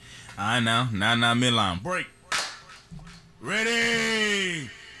I know. Now midline. Break.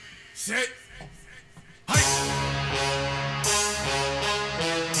 Ready. Set. Marky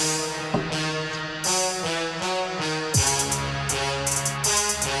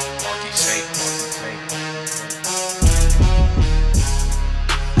Saint.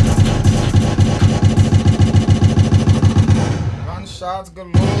 Gunshots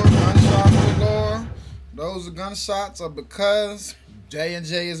galore, gunshots galore. Those gunshots are because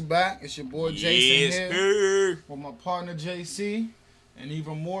J&J is back. It's your boy Jason Yes, here sir. with my partner JC. And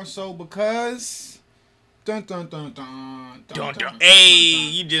even more so because dun dun dun dun dun dun. Hey,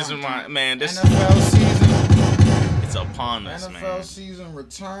 you just remind, man. This NFL season. it's upon us, NFL man. season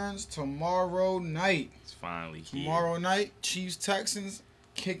returns tomorrow night. It's finally here. Tomorrow night, Chiefs Texans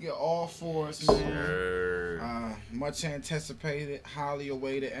kick it off for us, man. Sure. Much anticipated, highly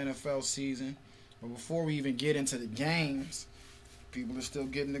awaited NFL season. But before we even get into the games, people are still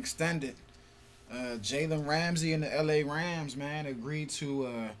getting extended. Jalen Ramsey and the LA Rams, man, agreed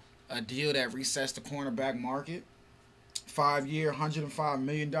to a deal that resets the cornerback market. 5-year, $105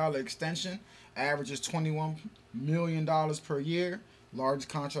 million extension. Averages $21 million per year. Largest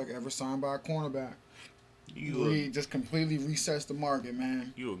contract ever signed by a cornerback. Just completely resets the market,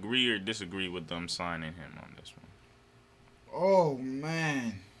 man. You agree or disagree with them signing him on this one? Oh,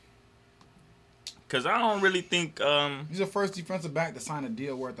 man. Because I don't really think He's the first defensive back to sign a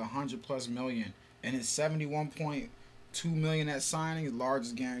deal worth $100+ million, and his $71.2 million at signing is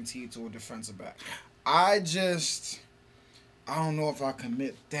largest guaranteed to a defensive back. I don't know if I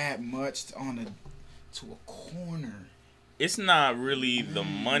commit that much to a corner. it's not really the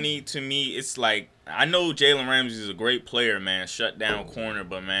money to me. It's like, I know Jalen Ramsey is a great player, man, shut down corner,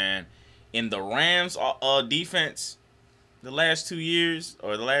 but man, in the Rams defense, the last 2 years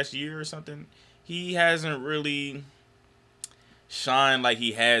or the last year or something, he hasn't really shined like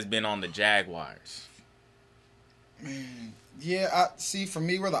he has been on the Jaguars. Man, yeah, I see. For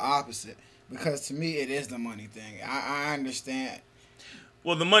me, we're the opposite because to me, it is the money thing. I understand.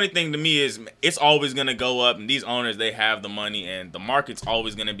 Well, the money thing to me is it's always going to go up, and these owners, they have the money, and the market's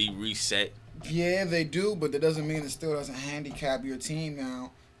always going to be reset. Yeah, they do, but that doesn't mean it still doesn't handicap your team now.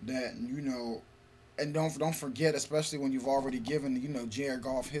 That and don't forget, especially when you've already given Jared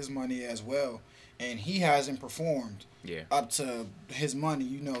Goff his money as well, and he hasn't performed up to his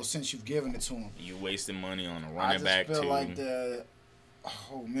money. Since you've given it to him, You wasting money on a running back too. Like I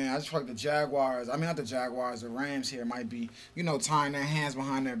just feel like the Jaguars. I mean, not the Jaguars. The Rams here might be, tying their hands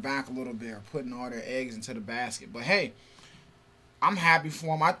behind their back a little bit or putting all their eggs into the basket. But hey, I'm happy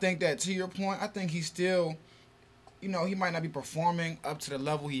for him. I think that, to your point, I think he's still, he might not be performing up to the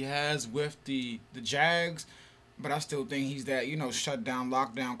level he has with the Jags, but I still think he's that, shut down,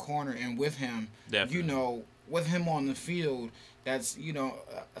 lockdown corner. And with him, Definitely. with him on the field, that's,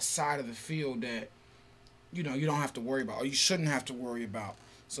 a side of the field that, you don't have to worry about, or you shouldn't have to worry about.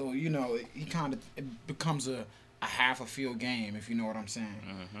 So, it becomes a half a field game, if you know what I'm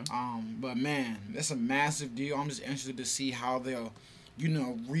saying. Mm-hmm. But man, that's a massive deal. I'm just interested to see how they'll,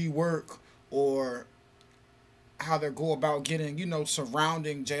 rework or how they'll go about getting,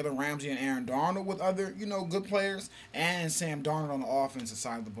 surrounding Jalen Ramsey and Aaron Darnold with other, good players, and Sam Darnold on the offensive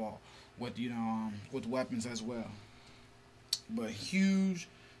side of the ball with, with weapons as well. But huge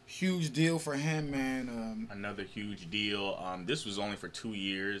deal for him, man. Another huge deal. This was only for 2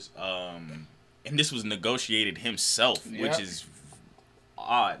 years. And this was negotiated himself, which is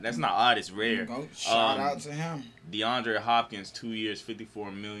odd. That's not odd. It's rare. Shout out to him. DeAndre Hopkins, 2 years,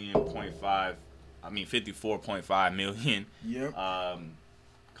 $54.5 million. Yep.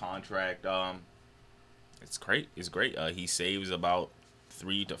 Contract. It's great. It's great. He saves about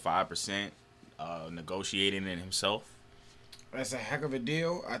 3 to 5%. Negotiating it himself. That's a heck of a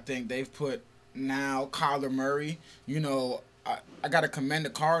deal. I think they've put now Kyler Murray. I got to commend the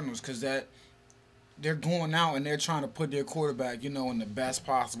Cardinals because they're going out and they're trying to put their quarterback, in the best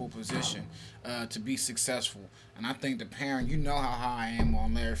possible position to be successful. And I think the pairing, how high I am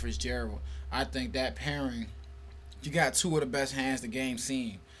on Larry Fitzgerald. I think that pairing, you got two of the best hands the game's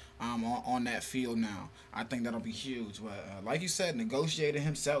seen on that field now. I think that'll be huge. But like you said, negotiated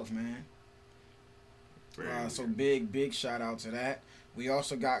himself, man. So big shout out to that. We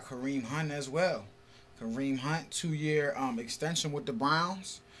also got Kareem Hunt as well. Kareem Hunt, 2-year extension with the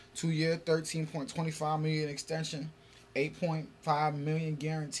Browns. 2-year, $13.25 million extension, $8.5 million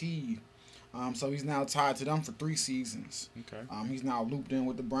guaranteed. So he's now tied to them for 3 seasons. Okay. He's now looped in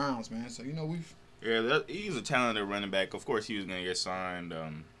with the Browns, man. So we've. Yeah, he's a talented running back. Of course, he was gonna get signed.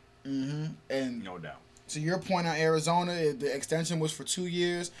 And no doubt. to your point on Arizona, the extension was for 2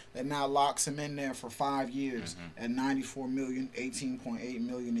 years. That now locks him in there for 5 years at $94 million, $18.8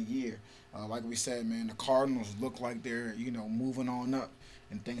 million a year. Like we said, man, the Cardinals look like they're moving on up,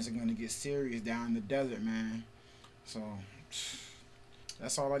 and things are going to get serious down in the desert, man. So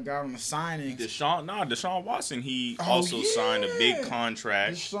that's all I got on the signings. Deshaun Watson, he also signed a big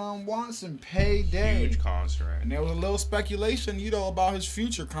contract. Deshaun Watson, payday. Huge contract. And there was a little speculation, about his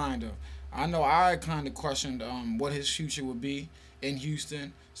future, kind of. I know I kind of questioned what his future would be in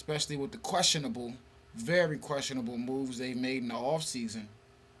Houston, especially with the very questionable moves they made in the offseason.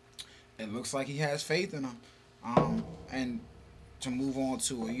 It looks like he has faith in them. And to move on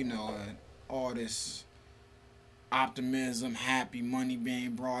to, all this optimism, happy money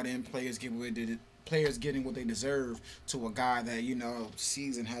being brought in, players getting what they deserve, to a guy that,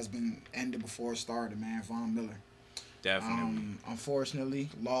 season has been ended before it started, man, Von Miller. Definitely. Unfortunately,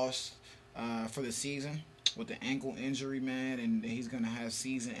 lost for the season with the ankle injury, man, and he's gonna have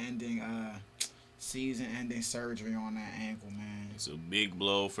season-ending surgery on that ankle, man. It's a big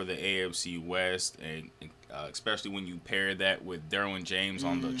blow for the AFC West, and especially when you pair that with Derwin James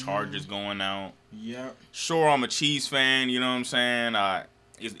on the Chargers going out. Yep. Sure, I'm a Chiefs fan. You know what I'm saying?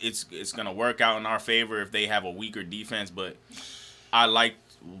 It's gonna work out in our favor if they have a weaker defense, but I like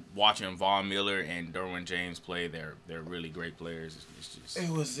watching Von Miller and Derwin James play. They're really great players. It's just it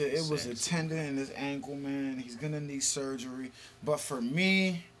was a tendon in his ankle, man. He's gonna need surgery. But for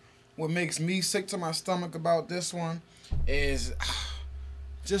me, what makes me sick to my stomach about this one is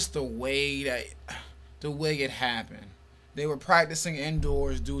just the way it happened. They were practicing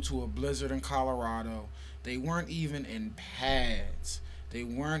indoors due to a blizzard in Colorado. They weren't even in pads. You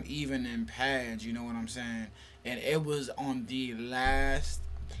know what I'm saying? And it was on the last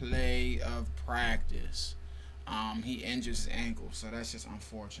play of practice. He injured his ankle, so that's just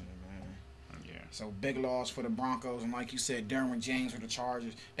unfortunate, man. Yeah. So big loss for the Broncos, and like you said, Derwin James for the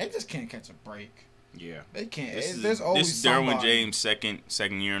Chargers. They just can't catch a break. Yeah. They can't. This is Derwin James'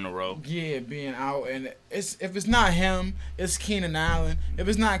 second year in a row. Yeah, being out, and if it's not him, it's Keenan Allen. If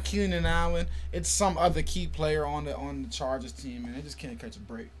it's not Keenan Allen, it's some other key player on the Chargers team, and they just can't catch a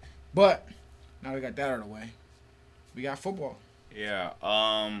break. But now we got that out of the way. We got football. Yeah.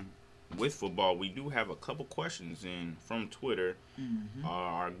 With football, we do have a couple questions in from Twitter.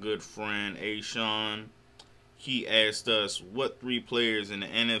 Our good friend Ashawn, he asked us what 3 players in the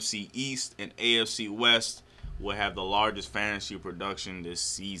NFC East and AFC West will have the largest fantasy production this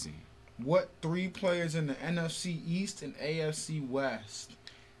season. What 3 players in the NFC East and AFC West?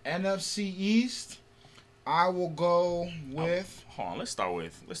 NFC East, I will go with. Hold on, let's start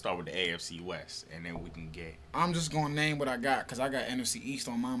with the AFC West, and then we can get. I'm just gonna name what I got because I got NFC East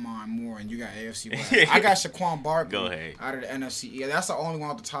on my mind more, and you got AFC West. I got Saquon Barkley. Go ahead. Out of the NFC. Yeah, that's the only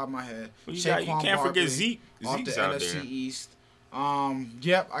one off the top of my head. Well, you can't forget Zeke. Off Zeke's the out NFC there. East.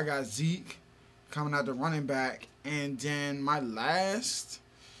 Yep, I got Zeke coming out the running back, and then my last.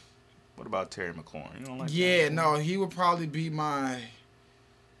 What about Terry McLaurin? You don't like? Yeah, no, he would probably be my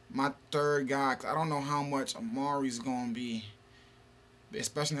third guy. 'Cause I don't know how much Amari's gonna be,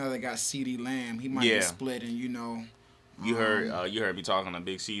 especially now they got CeeDee Lamb. He might be split, and You heard me talking to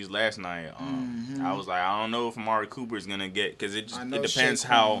Big C's last night. I was like, I don't know if Amari Cooper is gonna get, because it depends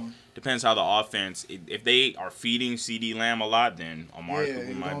how the offense. If they are feeding CeeDee Lamb a lot, then Amari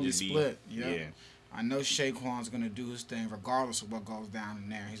Cooper might just be split. Yep. Yeah. I know Saquon's gonna do his thing regardless of what goes down in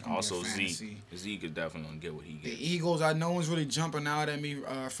there. He's gonna also be a fantasy. Zeke is definitely gonna get what he gets. The Eagles, no one's really jumping out at me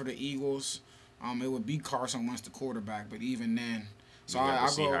for the Eagles. It would be Carson Wentz, the quarterback, but even then. So I'll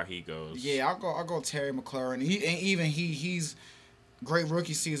see how he goes. Yeah, I'll go Terry McLaurin. He's great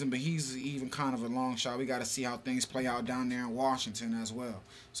rookie season, but he's even kind of a long shot. We got to see how things play out down there in Washington as well.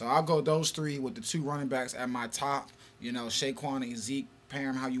 So I'll go those 3 with the 2 running backs at my top. Saquon and Zeke, pair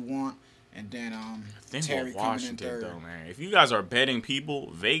them how you want, and then Terry coming in third. Though, man. If you guys are betting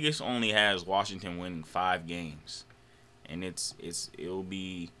people, Vegas only has Washington winning 5 games, and it's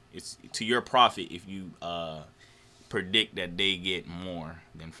to your profit if you predict that they get more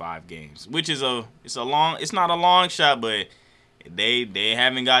than 5 games, which is it's not a long shot, but they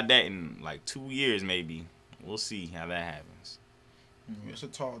haven't got that in like 2 years maybe. We'll see how that happens. It's a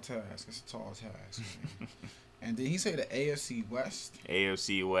tall task. And did he say the AFC West?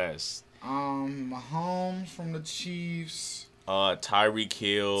 AFC West. Mahomes from the Chiefs. Tyreek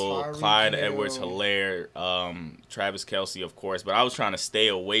Hill, Clyde Edwards-Helaire, Travis Kelce, of course. But I was trying to stay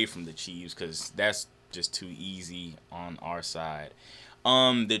away from the Chiefs because that's just too easy on our side.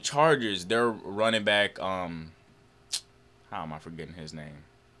 The Chargers, their running back, how am I forgetting his name?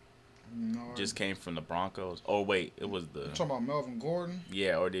 No, Just came from the Broncos. Oh wait, it was the you talking about Melvin Gordon?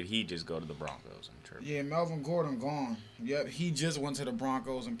 yeah, or did he just go to the Broncos? I'm tripping. Yeah, Melvin Gordon gone. Yep, he just went to the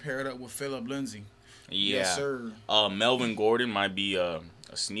Broncos and paired up with Philip Lindsay. Yes, Yeah. sir. Melvin Gordon might be a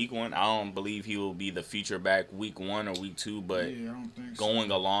sneak one. I don't believe he will be the feature back week 1 or week 2, but Yeah, I don't think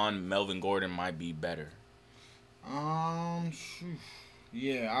going along, Melvin Gordon might be better. so. Phew.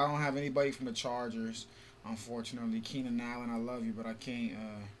 Yeah, I don't have anybody from the Chargers. Unfortunately, Keenan Allen, I love you, but I can't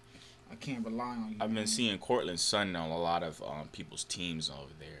rely on you. I've been man. seeing Cortland Sutton on a lot of people's teams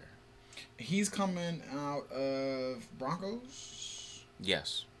over there. He's coming out of Broncos.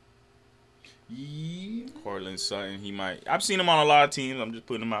 Yes. Yeah. Cortland Sutton, he might. I've seen him on a lot of teams. I'm just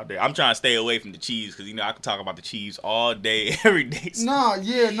putting him out there. I'm trying to stay away from the Chiefs because I can talk about the Chiefs all day, every day. No.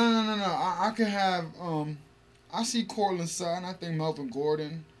 I could have. I see Cortland Sutton. I think Melvin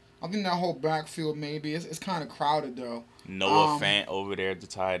Gordon. I think that whole backfield maybe it's kind of crowded though. Noah Fant over there at the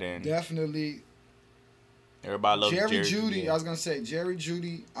tight end. Definitely. Everybody loves Jerry Jerry Jeudy. I was gonna say Jerry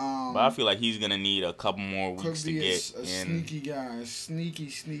Jeudy. But I feel like he's gonna need a couple more could weeks to be get a in. sneaky guy.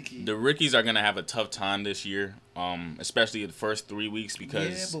 Sneaky. The rookies are gonna have a tough time this year, especially the first 3 weeks Yeah,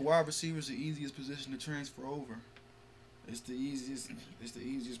 because but wide receiver is the easiest position to transfer over. It's the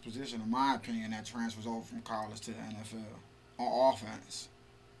easiest position, in my opinion, that transfers over from college to the NFL on offense.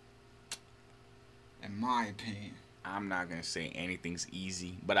 In my opinion. I'm not gonna say anything's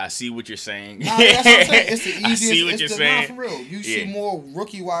easy, but I see what you're saying. Nah, that's what I'm saying. It's the easiest. I see what you're saying. Nah, for real. You see more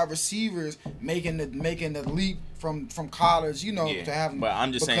rookie wide receivers making the leap from college, Yeah. to have. But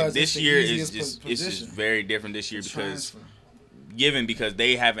I'm just saying because this it's the year easiest is just position. very different this year because Transfer. because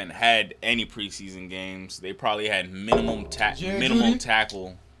they haven't had any preseason games. They probably had minimum Jerry minimum Jeudy?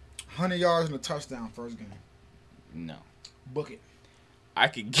 tackle. 100 yards and a touchdown first game. No. Book it. I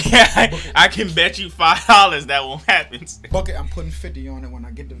can bet you $5 that won't happen. Book it. I'm putting 50 on it when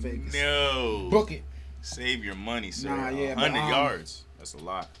I get to Vegas. No. Book it. Save your money, sir. Nah, yeah, 100 but, yards. That's a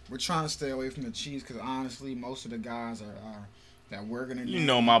lot. We're trying to stay away from the Chiefs because honestly, most of the guys are that we're gonna. You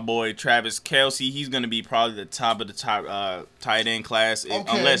know my boy Travis Kelce. He's gonna be probably the top of the top tight end class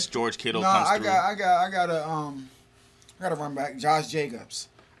unless George Kittle comes through. I gotta run back. Josh Jacobs.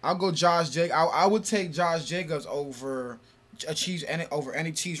 I'll go Josh Jacobs. I would take Josh Jacobs over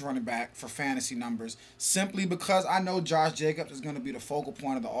any Chiefs running back for fantasy numbers simply because I know Josh Jacobs is going to be the focal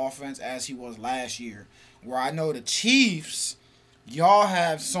point of the offense as he was last year. Where I know the Chiefs, y'all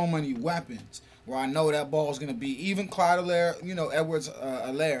have so many weapons. Where I know that ball is going to be even Clyde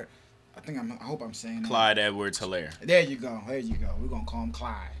Edwards-Helaire. I hope I'm saying that. Clyde Edwards-Helaire. There you go. We're going to call him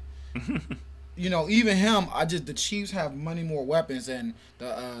Clyde. Even him, the Chiefs have many more weapons than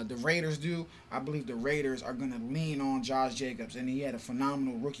the Raiders do. I believe the Raiders are going to lean on Josh Jacobs, and he had a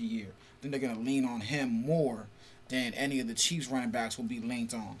phenomenal rookie year. I think they're going to lean on him more than any of the Chiefs running backs will be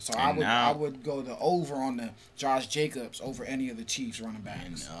linked on. So I would go the over on the Josh Jacobs over any of the Chiefs running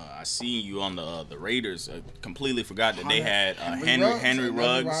backs. And I see you on the Raiders. I completely forgot that they had Henry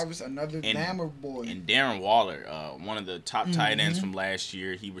Ruggs, another Bama boy, and Darren Waller, one of the top tight ends from last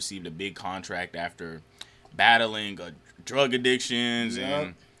year. He received a big contract after battling drug addictions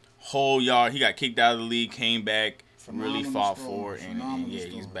and whole yard. He got kicked out of the league, came back, really fought for it, and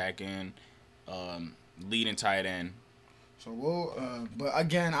he's back in. Leading tight end. So but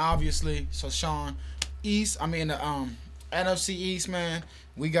again, obviously, so Sean, NFC East, man,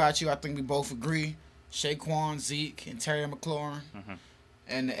 we got you. I think we both agree. Saquon, Zeke, and Terry McLaurin. Mm-hmm.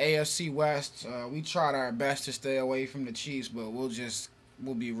 And the AFC West, we tried our best to stay away from the Chiefs, but we'll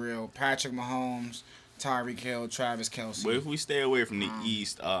be real. Patrick Mahomes, Tyreek Hill, Travis Kelce. But if we stay away from the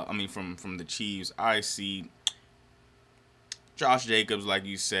East, from the Chiefs, I see Josh Jacobs, like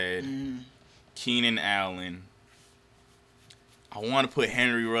you said. Mm-hmm. Keenan Allen. I want to put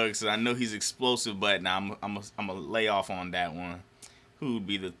Henry Ruggs because I know he's explosive, but now I'm a lay off on that one. Who would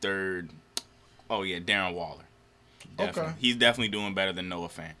be the third? Oh yeah, Darren Waller. Definitely. Okay. He's definitely doing better than Noah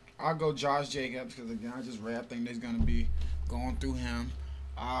Fant. I'll go Josh Jacobs because again, I think they're gonna be going through him.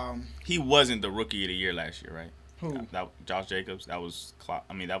 He wasn't the rookie of the year last year, right? Who? Josh Jacobs. That was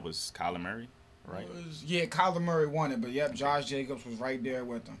Kyler Murray, right? Yeah, Kyler Murray won it, but yep, Josh Jacobs was right there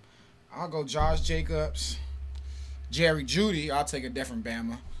with him. I'll go Josh Jacobs, Jerry Jeudy. I'll take a different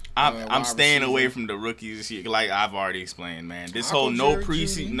Bama. I'm staying away from the rookies here, like I've already explained, man. This whole no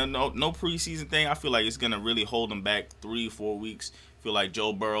preseason thing, I feel like it's gonna really hold them back 3-4 weeks. I feel like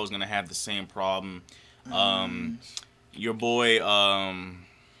Joe Burrow's gonna have the same problem. Your boy,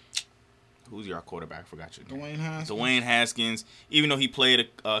 who's your quarterback? I forgot your name. Dwayne Haskins. Dwayne Haskins. Even though he played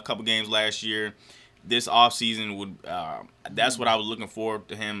a couple games last year, this offseason would that's what I was looking forward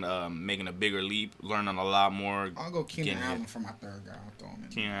to him making a bigger leap, learning a lot more. I'll go Keenan getting Allen hit. for my third guy. I'll throw him in.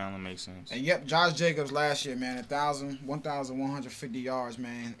 Keenan Allen makes sense. And yep, Josh Jacobs last year, man, 1,150 yards,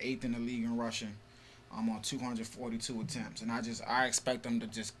 man, 8th in the league in rushing. On 242 attempts, and I expect them to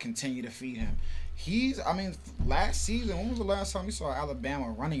just continue to feed him. Last season, when was the last time we saw Alabama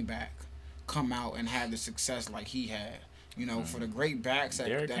running back come out and have the success like he had? You know, for the great backs that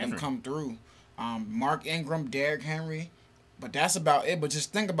have come through. Mark Ingram, Derrick Henry, but that's about it. But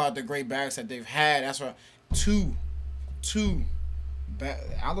just think about the great backs that they've had. That's what two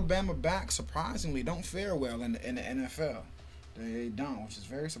Alabama backs surprisingly don't fare well in the NFL. They don't, which is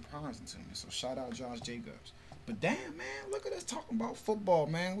very surprising to me. So shout out Josh Jacobs. But damn, man, look at us talking about football,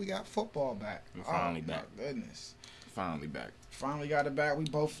 man. We got football back. We're finally back. My goodness. Finally back. Finally got it back. We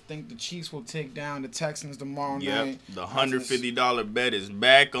both think the Chiefs will take down the Texans tomorrow Yep. night. The $150 bet is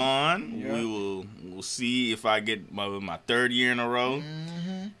back on. Yep. We'll see if I get my third year in a row.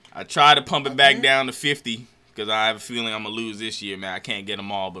 Mm-hmm. I try to pump it back down to 50 because I have a feeling I'm gonna lose this year, man. I can't get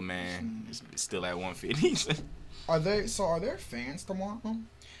them all, but man, it's still at 150. Are there fans tomorrow?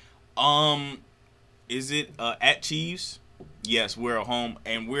 Is it at Chiefs? Yes, we're at home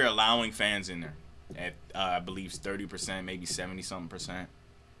and we're allowing fans in there at I believe 30%, maybe 70-something%.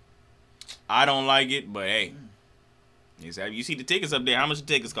 I don't like it, but hey, you see the tickets up there. How much the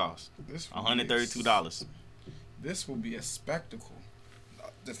tickets cost? $132. This will be a spectacle.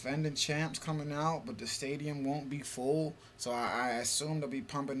 Defending champs coming out, but the stadium won't be full, so I assume they'll be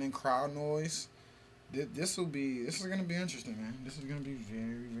pumping in crowd noise. This is gonna be interesting, man. This is gonna be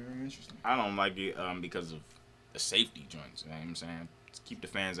very, very interesting. I don't like it because of the safety joints. You know what I'm saying? Just keep the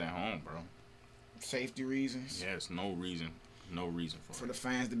fans at home, bro. Safety reasons. Yes, no reason for the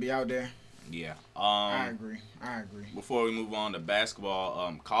fans to be out there. Yeah. I agree. Before we move on to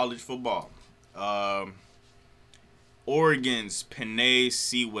basketball, college football. Oregon's Penei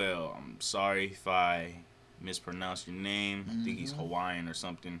Sewell. I'm sorry if I mispronounced your name. I think he's Hawaiian or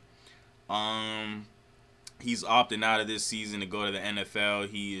something. He's opting out of this season to go to the NFL.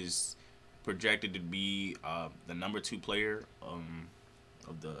 He is projected to be the number 2 player of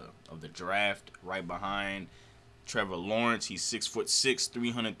the draft, right behind Trevor Lawrence. He's 6'6",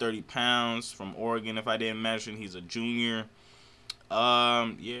 330 pounds from Oregon. If I didn't mention, he's a junior.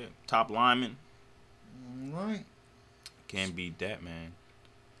 Top lineman. All right. Can't beat that, man.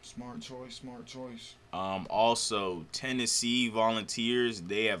 Smart choice. Also, Tennessee Volunteers,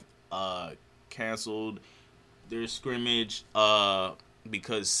 they have canceled their scrimmage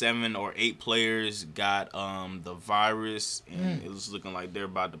because 7 or 8 players got the virus, and it was looking like they're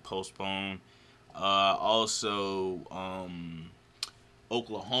about to postpone. Also,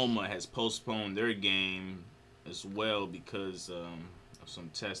 Oklahoma has postponed their game as well because of some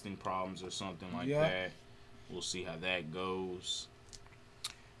testing problems or something like that. We'll see how that goes.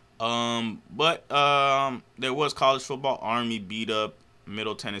 But there was college football. Army beat up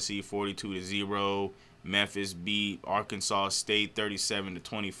Middle Tennessee 42-0. Memphis beat Arkansas State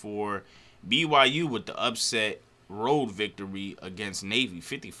 37-24. BYU with the upset road victory against Navy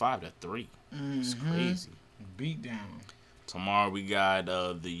 55-3. It's crazy. Beat down. Tomorrow we got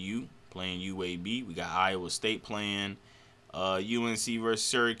the U playing UAB. We got Iowa State playing UNC versus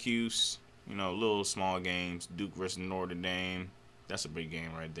Syracuse. You know, little small games. Duke versus Notre Dame. That's a big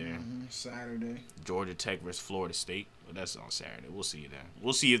game right there. Saturday. Georgia Tech versus Florida State. But that's on Saturday. We'll see that.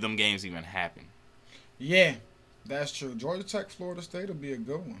 We'll see if them games even happen. Yeah, that's true. Georgia Tech, Florida State will be a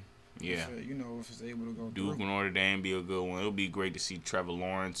good one. Yeah. If it's able to go Duke and Notre Dame be a good one. It'll be great to see Trevor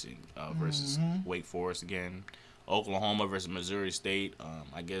Lawrence versus Wake Forest again. Oklahoma versus Missouri State.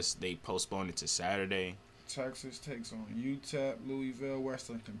 I guess they postponed it to Saturday. Texas takes on UTEP, Louisville,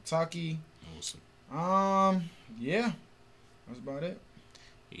 Western Kentucky. Awesome. Yeah. That's about it.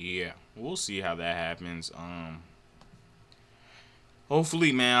 Yeah. We'll see how that happens.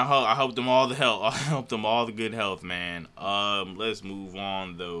 Hopefully, man. I hope them all the health. I hope them all the good health, man. Let's move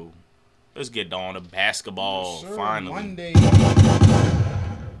on though. Let's get on to basketball. Yes, finally. Monday.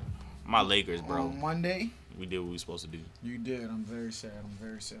 My Lakers, bro. On Monday. We did what we were supposed to do. You did. I'm very sad.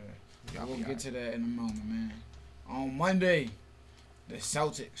 I will get to that in a moment, man. On Monday, the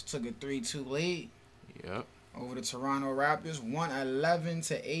Celtics took a 3-2 lead. Yep. Over the Toronto Raptors,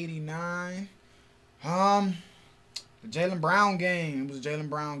 111-89. The Jaylen Brown game. It was a Jaylen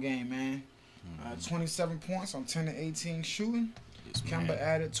Brown game, man. 27 points on 10 to 18 shooting. Kemba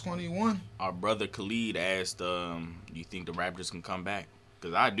added 21. Our brother Khalid asked, "Do you think the Raptors can come back?"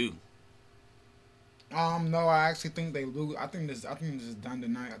 Because I do. No, I actually think they lose. I think this is done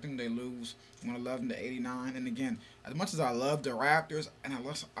tonight. I think they lose 111-89. And again, as much as I love the Raptors and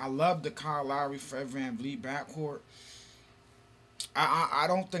I love the Kyle Lowry, Fred VanVleet backcourt, I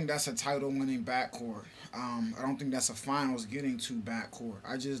don't think that's a title winning backcourt. I don't think that's a finals getting to backcourt.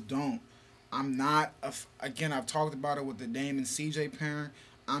 I just don't. I'm not again. I've talked about it with the Dame and CJ pairing.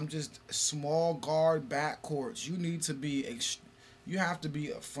 I'm just small guard backcourts. You have to be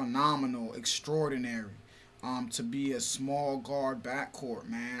phenomenal, extraordinary, to be a small guard backcourt.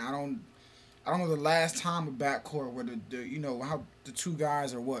 Man, I don't know the last time a backcourt where how the two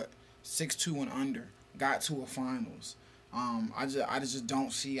guys are 6'2" and under got to a finals. I just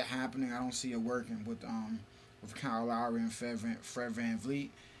don't see it happening. I don't see it working with Kyle Lowry and Fred VanVleet.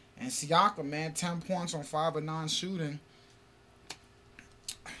 And Siakam, man, 10 points on 5 of 9 shooting.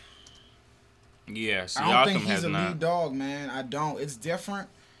 Yeah, Siakam I don't think he's has a not. lead dog, man. I don't. It's different.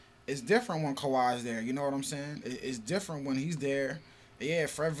 It's different when Kawhi's there. You know what I'm saying? It's different when he's there. Yeah,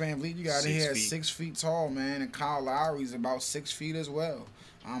 Fred VanVleet, you got to hear 6 feet tall, man, and Kyle Lowry's about 6 feet as well.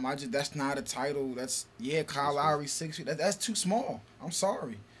 That's not a title. Kyle Lowry's 6 feet. That's too small. I'm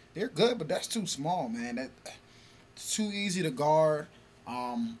sorry. They're good, but that's too small, man. It's too easy to guard.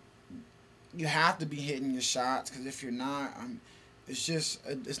 You have to be hitting your shots because if you're not,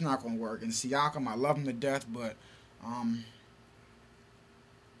 it's not gonna work. And Siakam, I love him to death, but I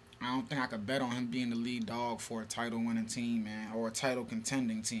don't think I could bet on him being the lead dog for a title-winning team, man, or a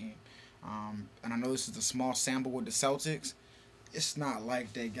title-contending team. And I know this is a small sample with the Celtics. It's not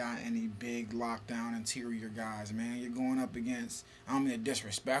like they got any big lockdown interior guys, man. You're going up against, I don't mean to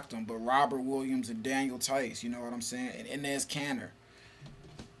disrespect them, but Robert Williams and Daniel Tice, you know what I'm saying? And there's Canner.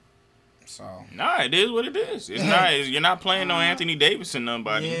 So. Nah, it is what it is. It's not. You're not playing no Anthony Davis and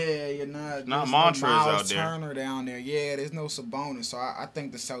nobody. Yeah, you're not. Not Montrez Montrez out out there. Turner down there. Yeah, there's no Sabonis. So I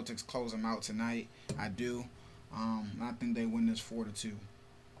think the Celtics close them out tonight. I do. I think they win this 4-2.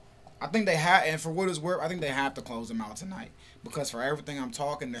 I think they have, and for what it's worth, I think they have to close them out tonight because for everything I'm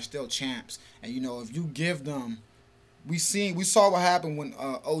talking, they're still champs. And if you give them, we saw what happened when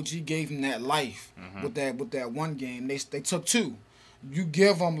OG gave them that life with that one game. They took 2. You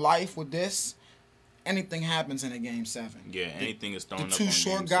give them life with this, anything happens in a game 7. Yeah, anything is thrown the up. The 2 on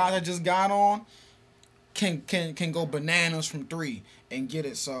short game guys 7. I just got on can go bananas from 3 and get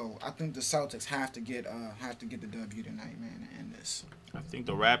it. So I think the Celtics have to get the W tonight, man, to end this. I think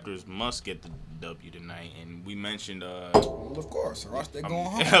the Raptors must get the W tonight, and we mentioned. Well, of course, or else they're going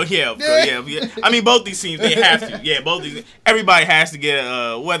home. Hell yeah, of course, yeah. I mean, both these teams they have to. Yeah, both these. Everybody has to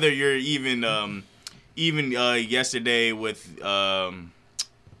get. Whether you're even yesterday with the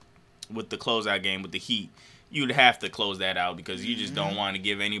closeout game with the Heat, you'd have to close that out because you just don't want to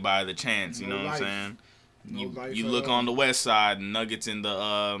give anybody the chance. You know what I'm saying? You look on the West Side, Nuggets in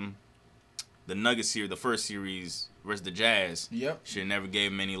the Nuggets here, the first series versus the Jazz. Yep. Should never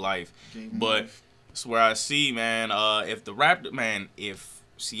gave them any life. But that's where I see, man. If the Raptors, man, if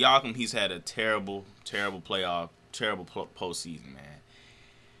Siakam, he's had a terrible postseason, man.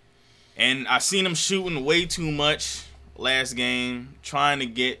 And I seen him shooting way too much last game, trying to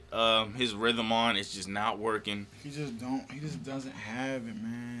get his rhythm on. It's just not working. He just doesn't have it,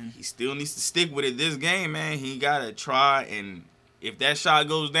 man. He still needs to stick with it this game, man. He gotta try, and if that shot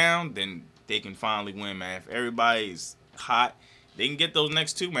goes down, then they can finally win, man. If everybody's hot, they can get those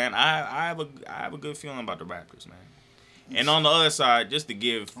next 2, man. I have a good feeling about the Raptors, man. And on the other side, just to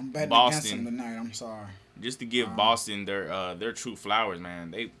give I'm betting Boston against them tonight. I'm sorry. Just to give Boston their true flowers,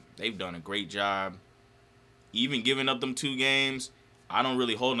 man. They've done a great job. Even giving up them 2 games, I don't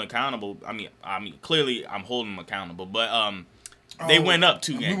really hold them accountable. I mean, clearly I'm holding them accountable, but they went up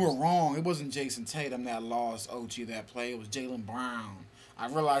 2 games. We were wrong. It wasn't Jason Tatum that lost OG that play. It was Jaylen Brown. I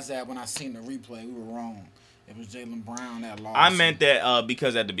realized that when I seen the replay. We were wrong. It was Jaylen Brown that lost. I meant that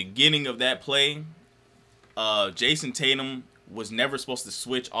because at the beginning of that play, Jason Tatum was never supposed to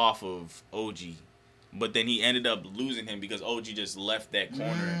switch off of OG. But then he ended up losing him because OG just left that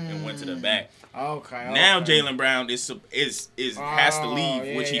corner and went to the back. Okay. Now Jaylen Brown has to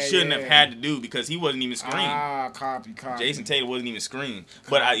leave, which he shouldn't have had to do because he wasn't even screened. Copy. Jason Tatum wasn't even screened.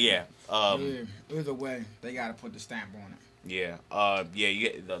 But either way, they got to put the stamp on it. Yeah.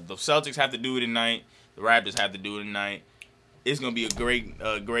 The Celtics have to do it tonight. The Raptors have to do it tonight. It's gonna be a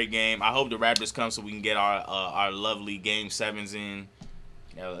great game. I hope the Raptors come so we can get our lovely Game 7s in.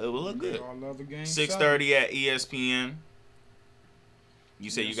 Yeah, it will look good. 6:30 at ESPN. You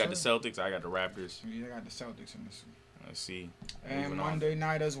say you got the Celtics. I got the Raptors. Yeah, I got the Celtics in this one. Let's see. And Monday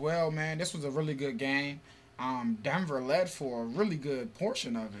night as well, man. This was a really good game. Denver led for a really good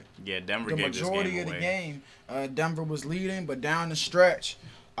portion of it. Yeah, Denver the gave this game majority of the game. Denver was leading, but down the stretch,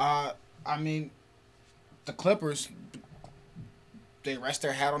 The Clippers, they rest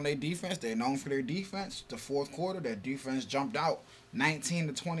their hat on their defense. They're known for their defense. The fourth quarter, their defense jumped out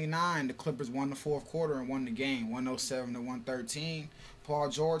 19-29. The Clippers won the fourth quarter and won the game 107-113. Paul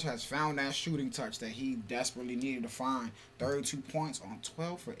George has found that shooting touch that he desperately needed to find. 32 points on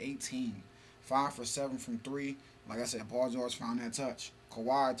 12 for 18. 5 for 7 from 3. Like I said, Paul George found that touch.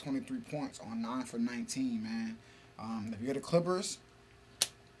 Kawhi, 23 points on 9 for 19, man. If you're the Clippers,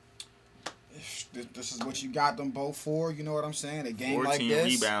 this is what you got them both for. You know what I'm saying? A game like this.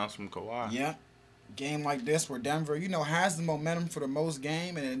 14 rebounds from Kawhi. Yeah. Game like this where Denver, has the momentum for the most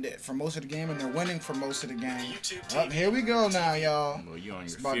game and for most of the game, and they're winning for most of the game. Up here we go now, y'all. Well, you on your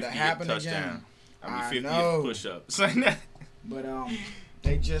It's about to 50th happen touchdown. again. I mean, I 50th know. push-up. But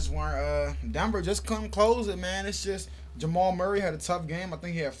they just weren't. Denver just couldn't close it, man. It's just Jamal Murray had a tough game. I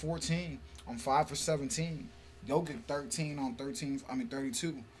think he had 14 on 5 for 17. Jokic 32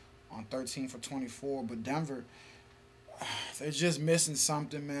 on 13 for 24. But Denver, they're just missing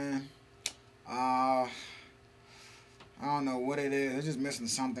something, man. I don't know what it is. They're just missing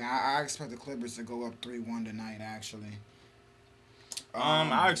something. I expect the Clippers to go up 3-1 tonight, actually.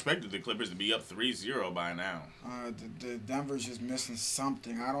 I expected the Clippers to be up 3-0 by now. The Denver's just missing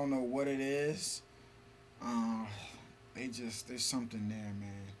something. I don't know what it is. There's something there,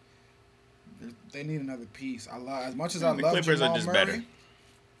 man. They need another piece. As much as I The love Clippers Jamal are just Murray. better.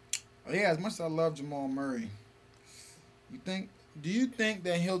 Yeah, as much as I love Jamal Murray, do you think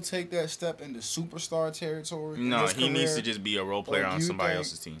that he'll take that step into superstar territory? No, he needs to just be a role player on somebody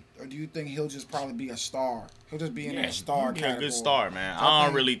else's team. Or do you think he'll just probably be a star? He'll just be in that He'll star be category. a good star, man. I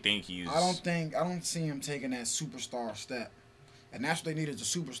don't really think he's. I don't see him taking that superstar step, and that's what they need is a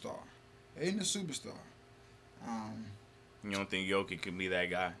superstar. They need a superstar. You don't think Jokic could be that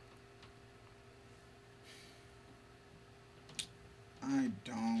guy? I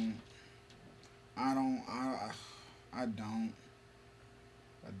don't.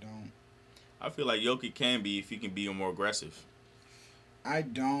 I feel like Jokic can be if he can be more aggressive. I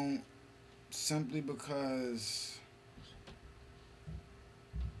don't, simply because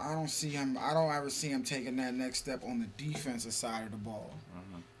I don't ever see him taking that next step on the defensive side of the ball.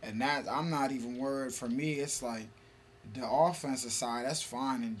 And that, I'm not even worried. For me, it's like the offensive side, that's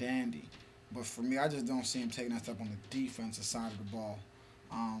fine and dandy. But for me, I just don't see him taking that step on the defensive side of the ball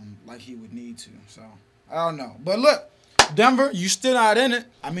like he would need to. So, I don't know. But look, Denver, you still not in it.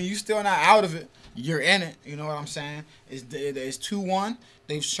 I mean, you still not out of it. You're in it. You know what I'm saying? It's 2-1.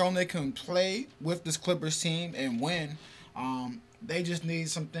 They've shown they can play with this Clippers team and win. They just need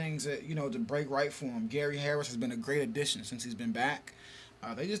some things that, to break right for them. Gary Harris has been a great addition since he's been back.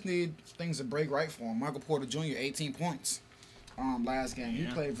 They just need things to break right for him. Michael Porter Jr., 18 points last game. He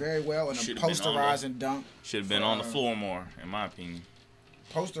played very well in a posterizing dunk. Should have been on the floor more, in my opinion.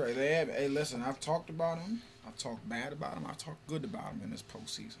 Hey, listen, I've talked about him. I've talked bad about him. I've talked good about him in this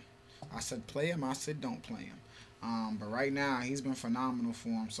postseason. I said play him. I said don't play him. But right now, he's been phenomenal for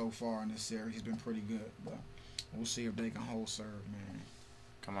him so far in this series. He's been pretty good. But we'll see if they can hold serve, man.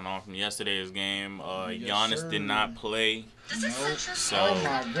 Coming on from yesterday's game, Giannis did not play. Nope. So, oh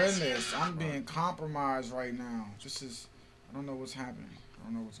my goodness, I'm being compromised right now. I don't know what's happening. I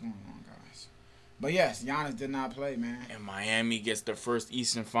don't know what's going on, guys. But yes, Giannis did not play, man. And Miami gets their first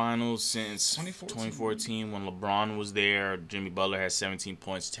Eastern Finals since 2014 when LeBron was there. Jimmy Butler had 17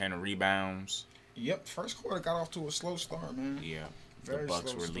 points, 10 rebounds. Yep, first quarter got off to a slow start, man. Yeah, Very the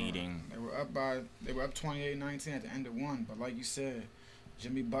Bucks were slow leading. They were up 28-19 at the end of one. But like you said,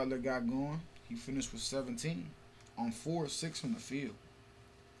 Jimmy Butler got going. He finished with 17 on 4 of 6 from the field.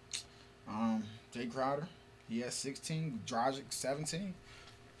 Jay Crowder, he had 16. Dragic, 17.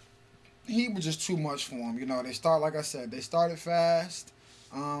 He was just too much for him. They started fast.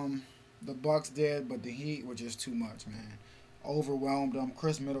 The Bucks did, but the Heat were just too much, man. Overwhelmed them.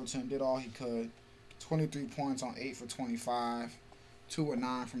 Chris Middleton did all he could. 23 points on 8 for 25. 2 of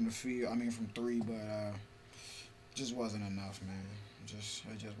 9 from the field. From 3, but just wasn't enough, man. It just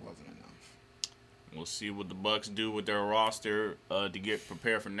wasn't enough. We'll see what the Bucks do with their roster to get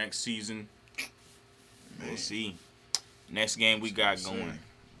prepared for next season. Man. We'll see. Next game we got going.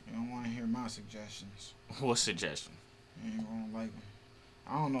 You don't want to hear my suggestions. What suggestion? You ain't gonna like them.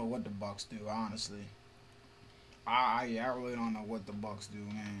 I don't know what the Bucks do, honestly. I really don't know what the Bucks do,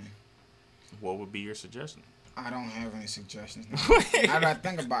 man. What would be your suggestion? I don't have any suggestions. Now that I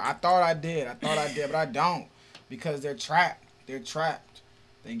think about it, I thought I did, but I don't. Because they're trapped.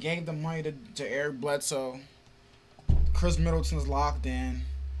 They gave the money to Eric Bledsoe. Chris Middleton's locked in.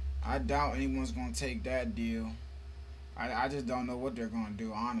 I doubt anyone's going to take that deal. I just don't know what they're going to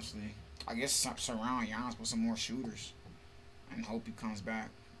do, honestly. I guess surround Giannis with some more shooters and hope he comes back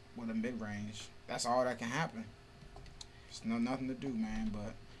with a mid-range. That's all that can happen. There's nothing to do, man.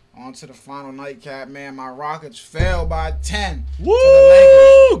 But on to the final nightcap, man. My Rockets fell by 10 Woo! to the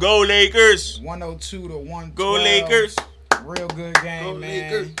Lakers. Go Lakers! 102 to 112. Go Lakers! Real good game, Go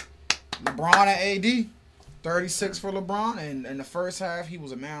man. Lakers. LeBron and AD, 36 for LeBron. And in the first half, he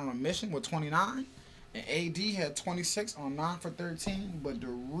was a man on a mission with 29. And AD had 26 on 9 for 13. But the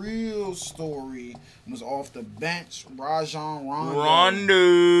real story was off the bench. Rajon Rondo.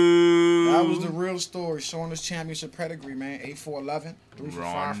 That was the real story. Showing his championship pedigree, man. 8 for 11. 3 for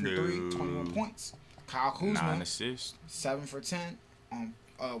 5 from 3. 21 points. Kyle Kuzma. 9 assists. 7 for 10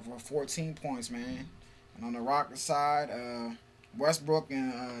 for 14 points, man. And on the Rockets side, Westbrook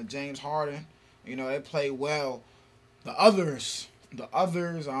and James Harden, you know, they played well. The others,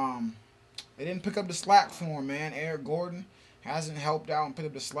 they didn't pick up the slack for him, man. Eric Gordon hasn't helped out and picked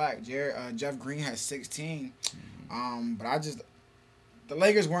up the slack. Jeff Green has 16. But the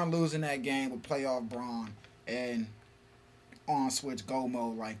Lakers weren't losing that game with playoff Braun and on switch go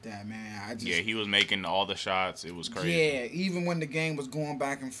mode like that, man. He was making all the shots. It was crazy. Yeah, even when the game was going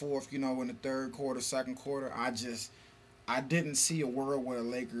back and forth, you know, in the third quarter, second quarter, I didn't see a world where the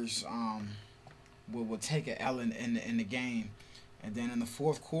Lakers would take an L in the game. And then in the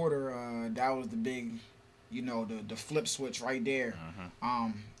fourth quarter, that was the big, you know, the flip switch right there.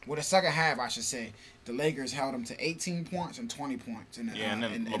 Well, the second half, I should say, the Lakers held them to 18 points and 20 points. And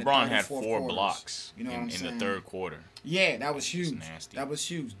then LeBron had 4 blocks in the third quarter. Yeah, that was huge. Nasty. That was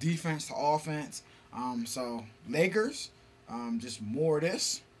huge. Defense to offense. So Lakers, just more of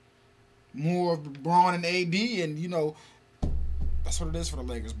this, more of LeBron and AD, and you know, that's what it is for the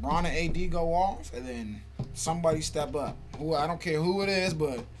Lakers. Bron and AD go off, and then somebody step up. I don't care who it is,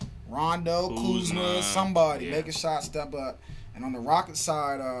 but Rondo, Kuzma, somebody make a shot, step up. And on the Rockets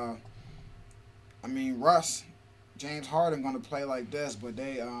side, Russ, James Harden going to play like this, but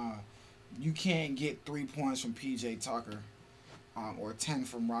you can't get 3 points from P.J. Tucker, or 10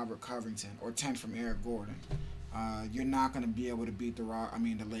 from Robert Covington, or 10 from Eric Gordon. You're not going to be able to beat the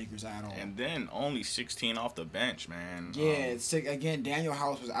Lakers at all. And then only 16 off the bench, man. Yeah, it's sick. Again, Daniel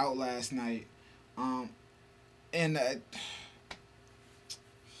House was out last night.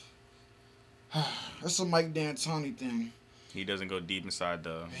 It's a Mike D'Antoni thing. He doesn't go deep inside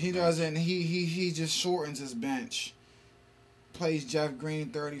the He bench. doesn't. He just shortens his bench. Plays Jeff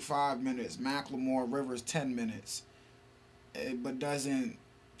Green 35 minutes, Macklemore Rivers 10 minutes, but doesn't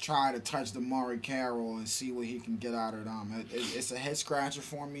try to touch DeMarre Carroll and see what he can get out of them. It's a head scratcher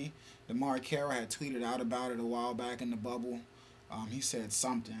for me. DeMarre Carroll had tweeted out about it a while back in the bubble. He said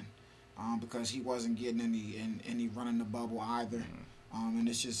something because he wasn't getting any run in the bubble either. And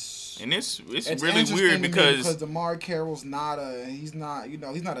it's just it's really weird because DeMarre Carroll's not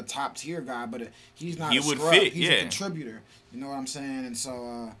a top tier guy, but he's not. He a would scrub. fit. He's a contributor. You know what I'm saying? And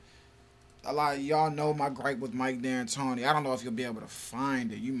so a lot of y'all know my gripe with Mike D'Antoni. I don't know if you'll be able to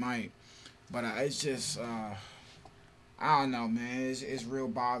find it. You might, but it's just I don't know, man. It's real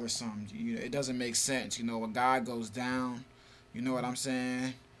bothersome. It doesn't make sense. You know, a guy goes down. You know what I'm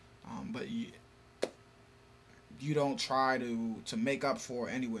saying? But you don't try to make up for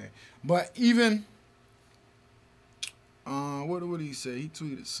it anywhere. But even what did he say? He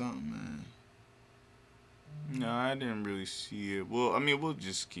tweeted something, man. No, I didn't really see it. Well, we'll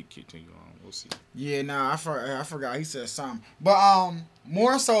just keep continuing on. We'll see. Yeah, I forgot. He said something. But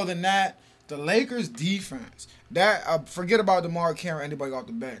more so than that, the Lakers defense. That forget about DeMarre Carroll, anybody off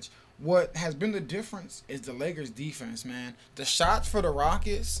the bench. What has been the difference is the Lakers defense, man. The shots for the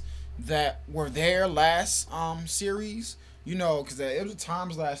Rockets that were there last series, you know, because it was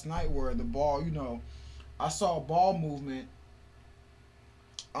times last night where the ball, you know, I saw ball movement,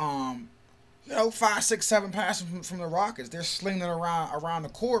 5, 6, 7 passes from the Rockets. They're slinging it around the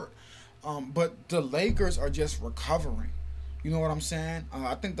court, but the Lakers are just recovering. You know what I'm saying?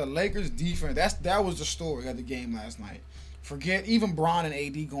 I think the Lakers defense, that was the story of the game last night. Forget even Bron and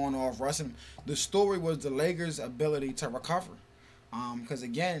AD going off Russ. The story was the Lakers' ability to recover. Because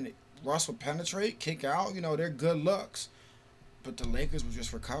again, Russ would penetrate, kick out. You know, they're good looks, but the Lakers were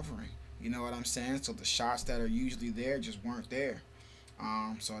just recovering. You know what I'm saying? So the shots that are usually there just weren't there.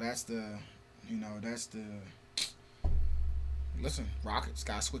 So listen, Rockets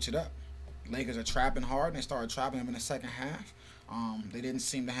gotta switch it up. Lakers are trapping hard, and they started trapping them in the second half. They didn't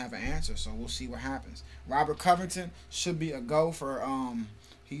seem to have an answer, so we'll see what happens. Robert Covington should be a go for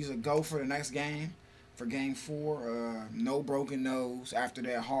he's a go for the next game, for game 4. No broken nose after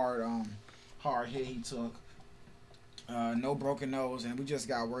that hard hit he took. No broken nose, and we just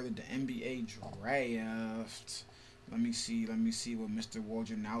got word that the NBA draft. Let me see what Mr.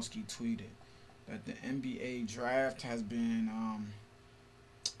 Wojnarowski tweeted. That the NBA draft has been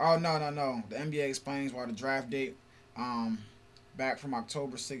Oh no. The NBA explains why the draft date back from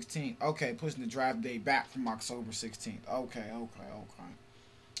October 16th. Okay, pushing the draft date back from October 16th. Okay.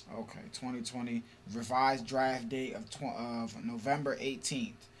 2020 revised draft date of November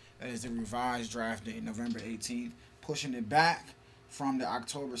 18th. That is the revised draft date, November 18th. Pushing it back from the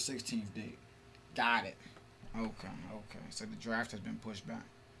October 16th date. Got it. Okay. So the draft has been pushed back.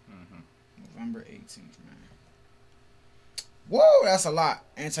 November 18th, man. Whoa, that's a lot.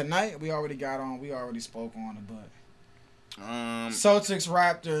 And tonight we already spoke on it, but Celtics,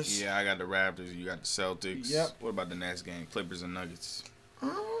 Raptors. Yeah, I got the Raptors. You got the Celtics. Yep. What about the next game? Clippers and Nuggets.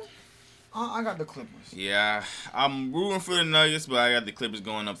 I got the Clippers. Yeah, I'm rooting for the Nuggets, but I got the Clippers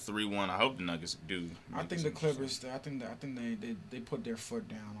going up 3-1. I hope the Nuggets do. I think the Clippers. I think they put their foot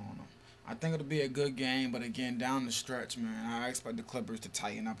down on them. I think it'll be a good game, but again, down the stretch, man, I expect the Clippers to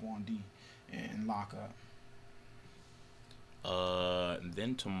tighten up on D and lock up.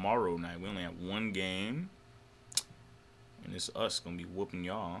 Then tomorrow night we only have one game, and it's us gonna be whooping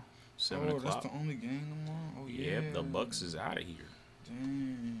y'all 7 o'clock. That's the only game tomorrow. Oh yeah. Yep, the Bucks is out of here.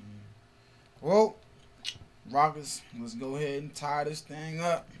 Dang. Well, Rockets, let's go ahead and tie this thing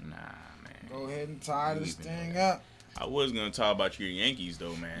up. Nah, man. Go ahead and tie this thing up. I was gonna talk about your Yankees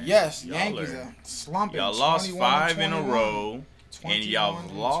though, man. Yes, Yankees are slumping. Y'all lost 5 in a row. And y'all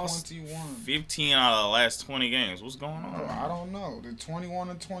lost 21. 15 out of the last 20 games. What's going on? I don't know. They're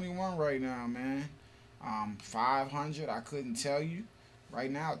 21-21 right now, man. 500, I couldn't tell you.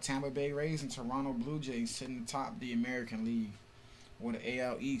 Right now, Tampa Bay Rays and Toronto Blue Jays sitting atop the American League or the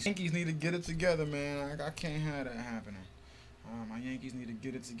AL East. Yankees need to get it together, man. I can't have that happening. My Yankees need to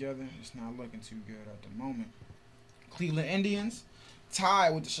get it together. It's not looking too good at the moment. Cleveland Indians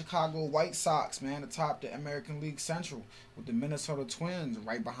tied with the Chicago White Sox, man, atop the American League Central, with the Minnesota Twins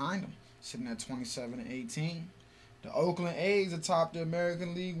right behind them, sitting at 27-18. The Oakland A's atop the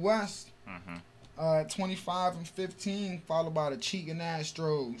American League West, 25-15, followed by the cheating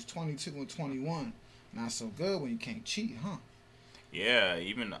Astros, 22-21. Not so good when you can't cheat, huh? Yeah,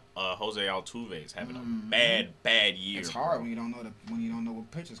 even Jose Altuve is having a bad year. It's hard when you don't know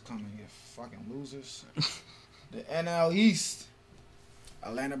what pitch is coming. You fucking losers. The NL East.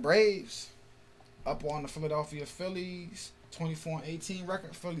 Atlanta Braves up on the Philadelphia Phillies, 24-18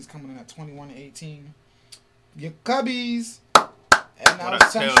 record. Phillies coming in at 21-18. Your Cubbies and now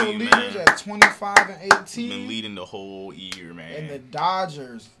Central leaders at 25-18. Been leading the whole year, man. And the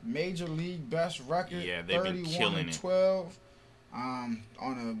Dodgers, major league best record, yeah, they've been killing it. 31-12. On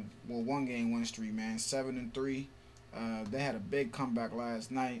a one game win streak, man, 7-3. They had a big comeback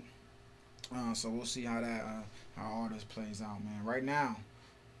last night. So we'll see how all this plays out, man. Right now,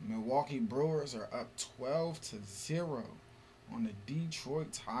 Milwaukee Brewers are up 12-0 on the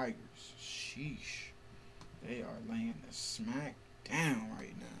Detroit Tigers. Sheesh. They are laying the smack down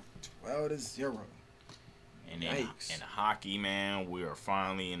right now. 12-0. And in hockey, man, we are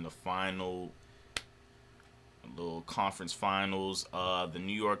finally in the final little conference finals. The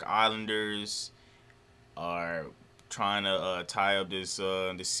New York Islanders are trying to tie up this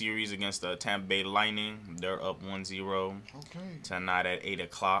series against the Tampa Bay Lightning. They're up 1-0 tonight at 8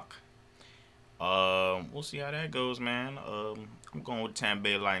 o'clock. We'll see how that goes, man. I'm going with Tampa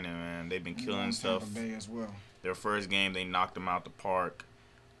Bay Lightning, man. They've been killing stuff. Tampa Bay as well. Their first game, they knocked them out the park.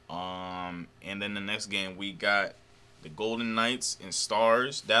 And then the next game, we got the Golden Knights and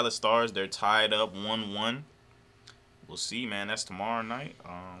Stars. Dallas Stars, they're tied up 1-1. We'll see, man. That's tomorrow night.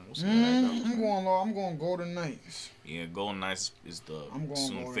 We'll see how that goes. I'm going Golden Knights. Yeah, Golden Knights is the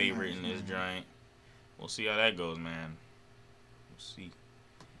assumed favorite in this giant. We'll see how that goes, man. We'll see.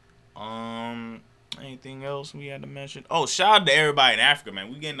 Anything else we had to mention? Oh, shout out to everybody in Africa, man.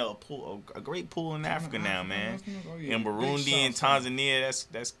 We getting a great pool in Africa now, man. In Burundi and Tanzania,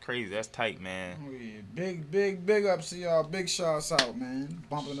 that's crazy. That's tight, man. Oh yeah, big ups to y'all. Big shouts out, man.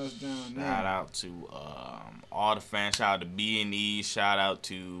 Bumping us down now. Shout out to all the fans. Shout out to B&E. Shout out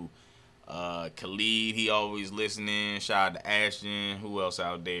to Khalid. He always listening. Shout out to Ashton. Who else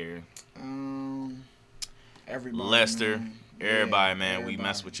out there? Everybody. Lester. Man. Everybody, man. Everybody. We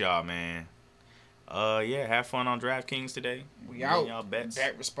mess with y'all, man. Yeah, have fun on DraftKings today. We out. Y'all bets.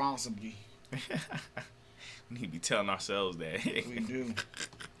 Bet responsibly. We need to be telling ourselves that. We do.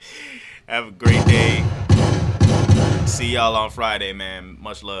 Have a great day. See y'all on Friday, man.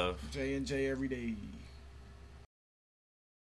 Much love. J&J every day.